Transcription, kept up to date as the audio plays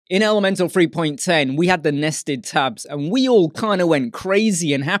In Elementor 3.10, we had the nested tabs and we all kind of went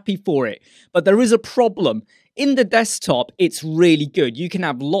crazy and happy for it. But there is a problem. In the desktop, it's really good. You can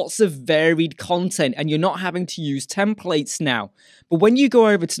have lots of varied content and you're not having to use templates now. But when you go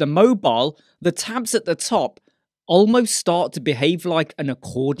over to the mobile, the tabs at the top almost start to behave like an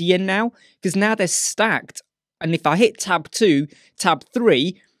accordion now, because now they're stacked. And if I hit tab 2, tab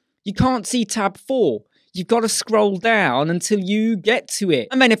 3, you can't see tab 4. You've got to scroll down until you get to it.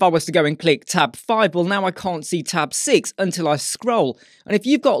 And then if I was to go and click tab 5, well, now I can't see tab 6 until I scroll. And if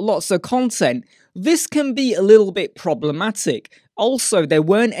you've got lots of content, this can be a little bit problematic. Also, there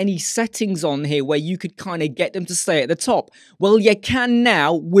weren't any settings on here where you could kind of get them to stay at the top. Well, you can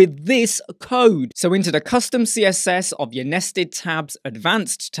now with this code. So into the custom CSS of your nested tabs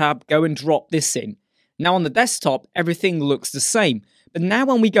advanced tab, go and drop this in. Now on the desktop, everything looks the same. But now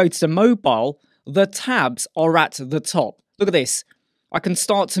when we go to the mobile, the tabs are at the top. Look at this. I can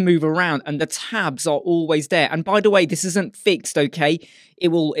start to move around and the tabs are always there. And by the way, this isn't fixed, okay? It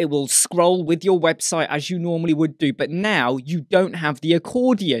will scroll with your website as you normally would do, but now you don't have the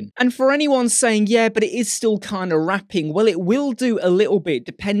accordion. And for anyone saying, yeah, but it is still kind of wrapping, well, it will do a little bit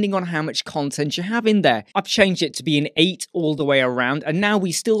depending on how much content you have in there. I've changed it to be an 8 all the way around, and now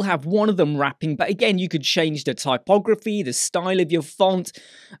we still have one of them wrapping, but again, you could change the typography, the style of your font.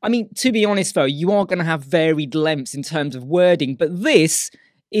 I mean, to be honest though, you are going to have varied lengths in terms of wording, but this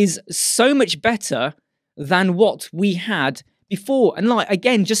is so much better than what we had before. And like,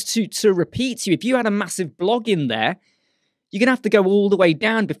 again, just to repeat to you, if you had a massive blog in there, you're going to have to go all the way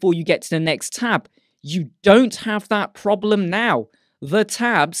down before you get to the next tab. You don't have that problem now. The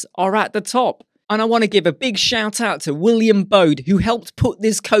tabs are at the top. And I want to give a big shout out to William Bode, who helped put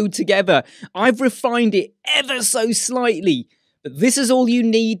this code together. I've refined it ever so slightly, but this is all you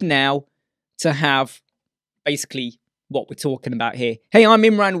need now to have basically what we're talking about here. Hey, I'm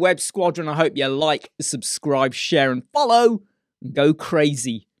Imran Web Squadron. I hope you like, subscribe, share, and follow. Go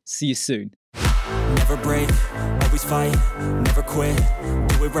crazy. See you soon. Never break, always fight, never quit,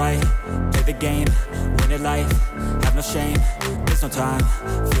 do it right, play the game, win it life, have no shame, there's no time,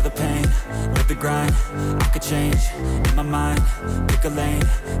 feel the pain, live the grind, I could change, in my mind, pick a lane,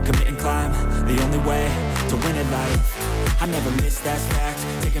 commit and climb, the only way to win it life, I never miss, that's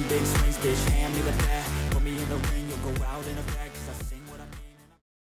fact, taking big swings, bitch, hand me the bat.